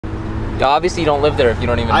Obviously you don't live there if you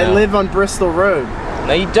don't even know. I live on Bristol Road.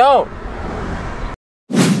 No, you don't.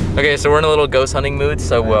 Okay, so we're in a little ghost hunting mood,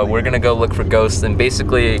 so we're gonna go look for ghosts, and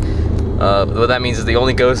basically what that means is the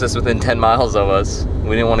only ghost is within 10 miles of us.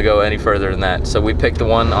 We didn't want to go any further than that, so we picked the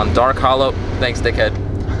one on Dark Hollow. Thanks, dickhead.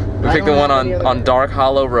 We picked the one on Dark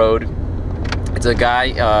Hollow Road. It's a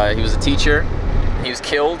guy, he was a teacher, he was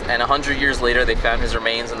killed, and 100 years later they found his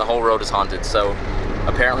remains and the whole road is haunted. So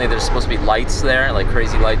apparently there's supposed to be lights there, like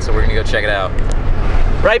crazy lights, so we're gonna go check it out.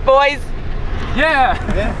 Right, boys? Yeah!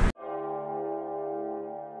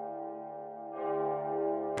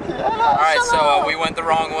 Alright, so we went the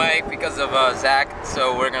wrong way because of Zach,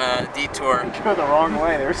 so we're gonna detour. Go the wrong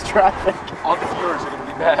way, there's traffic. All the viewers are gonna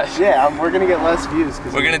be bad. Yeah, we're gonna get less views.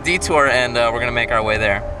 We're gonna detour and we're gonna make our way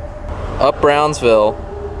there. Up Brownsville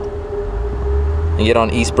and get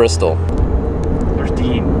on East Bristol. There's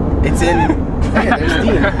Dean. It's in. Yeah, there's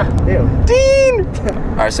Dean. Ew. Dean!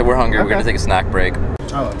 Alright, so we're hungry. Okay. We're gonna take a snack break.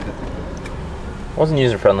 Oh, Wasn't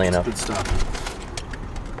user friendly enough. good stuff.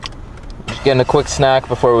 Just getting a quick snack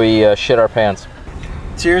before we shit our pants.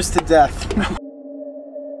 Cheers to death.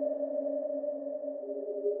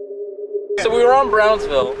 So we were on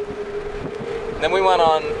Brownsville, then we went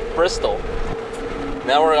on Bristol,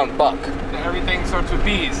 now we're on Buck. Everything starts with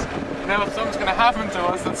B's. Now if something's gonna happen to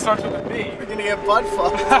us that starts with a B. We're gonna get butt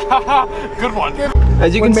fucked. Good one.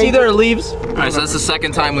 As you can see, there are leaves. Alright, so that's the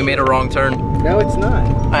second time we made a wrong turn. No, it's not.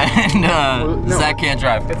 And no. Zach can't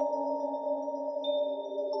drive.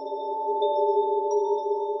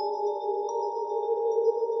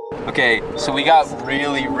 Okay, so we got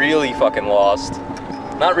really fucking lost.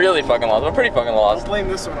 Not really fucking lost, but pretty fucking lost. Don't blame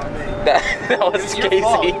this one on me. That was Casey.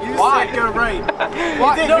 Why? Said go right.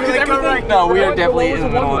 Why? You did, No, you said go right. No, we are definitely in the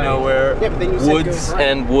middle of nowhere. Yeah, but then you said Woods go right.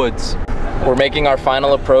 and woods. We're making our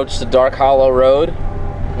final approach to Dark Hollow Road.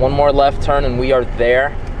 One more left turn and we are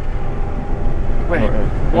there. Wait,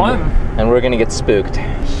 one? And we're gonna get spooked.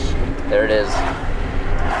 There it is.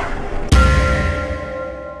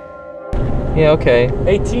 Yeah, okay.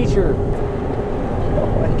 Hey, teacher. Oh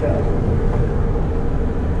my god.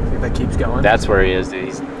 Think that keeps going? That's where he is, dude.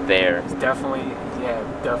 He's there. It's definitely, yeah,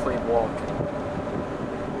 definitely walk.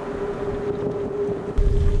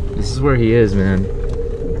 This is where he is, man.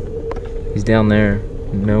 He's down there.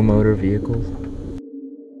 No motor vehicles.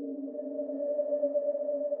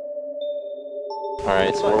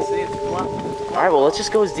 Alright, so alright, well let's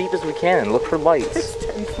just go as deep as we can and look for lights.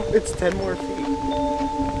 It's 10 more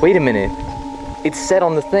feet. Wait a minute. It said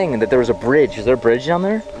on the thing that there was a bridge. Is there a bridge down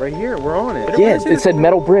there? Right here, we're on it. Yeah, it said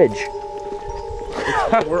metal bridge.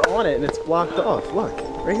 We're on it and it's blocked off. Look,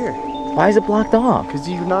 right here. Why is it blocked off? Because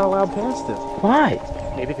you're not allowed past it. Why?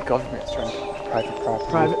 Maybe the government's trying to private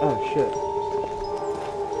property. Private, oh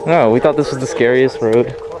shit. No, we thought this was the scariest road.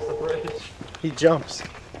 Across the bridge. He jumps.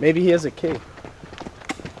 Maybe he has a key.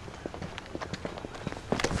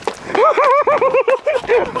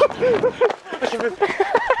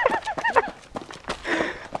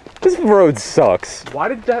 This road sucks. Why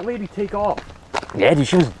did that lady take off? Yeah, dude,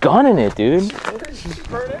 she was gunning it, dude. She's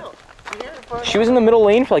burnt out. She was in the middle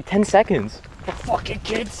lane for like 10 seconds. The fucking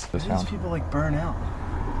kids. These people like burn out.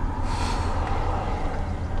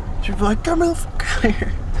 She'd be like, come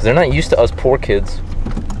here. Because they're not used to us poor kids.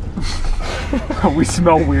 We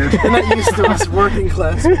smell weird. They're not used to us working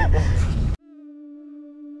class people.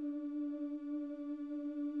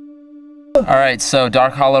 Alright, so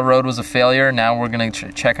Dark Hollow Road was a failure. Now we're going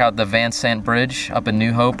to check out the Van Sant Bridge up in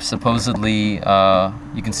New Hope. Supposedly,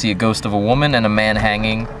 you can see a ghost of a woman and a man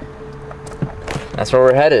hanging. That's where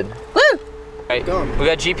we're headed. Woo! Right, we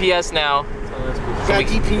got GPS now. So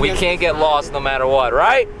we can't get lost no matter what,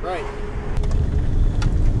 right? Right.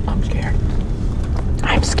 I'm scared.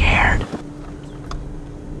 I'm scared.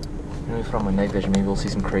 Let me throw my night vision. Maybe we'll see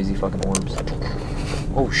some crazy fucking orbs.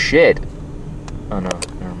 Oh shit. Oh no,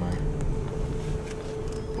 never mind.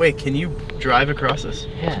 Wait, can you drive across this?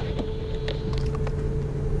 Yeah.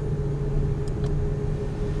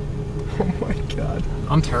 Oh my god.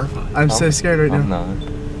 I'm terrified. I'm so scared right I'm now. not.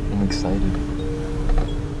 I'm excited.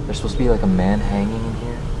 There's supposed to be like a man hanging in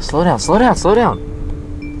here. Slow down, slow down, slow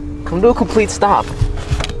down. Come to a complete stop.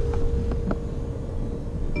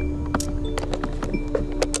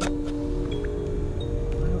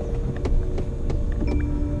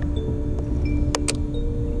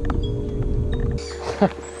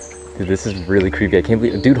 Dude, this is really creepy. I can't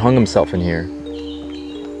believe dude hung himself in here.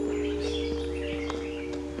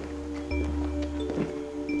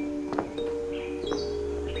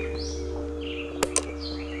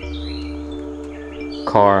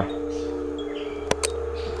 Car.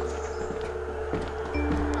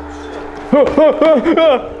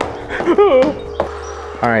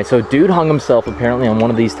 All right, so dude hung himself apparently on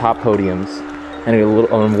one of these top podiums, and a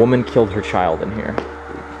woman killed her child in here.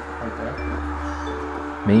 Right there.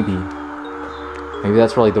 Maybe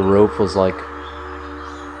that's where like the rope was like.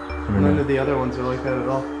 None of the other ones are like that at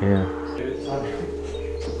all. Yeah.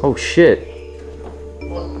 Oh shit.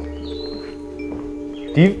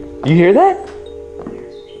 Do you hear that?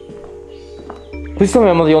 Please tell me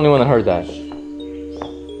I'm not the only one that heard that.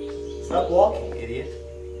 Stop walking, idiot.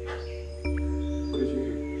 What did you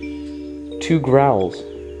hear? 2 growls.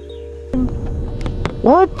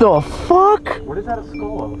 What the fuck? What is that a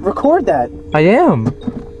skull of? Record that. I am.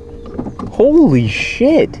 Holy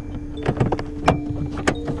shit.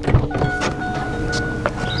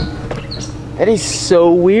 That is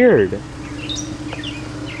so weird.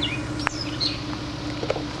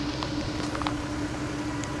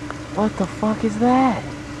 What the fuck is that?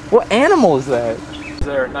 What animal is that?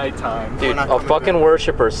 There at nighttime. Dude, a fucking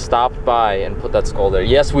worshiper stopped by and put that skull there.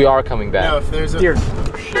 Yes, we are coming back. No, if there's a... Deer.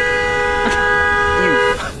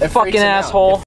 You fucking asshole.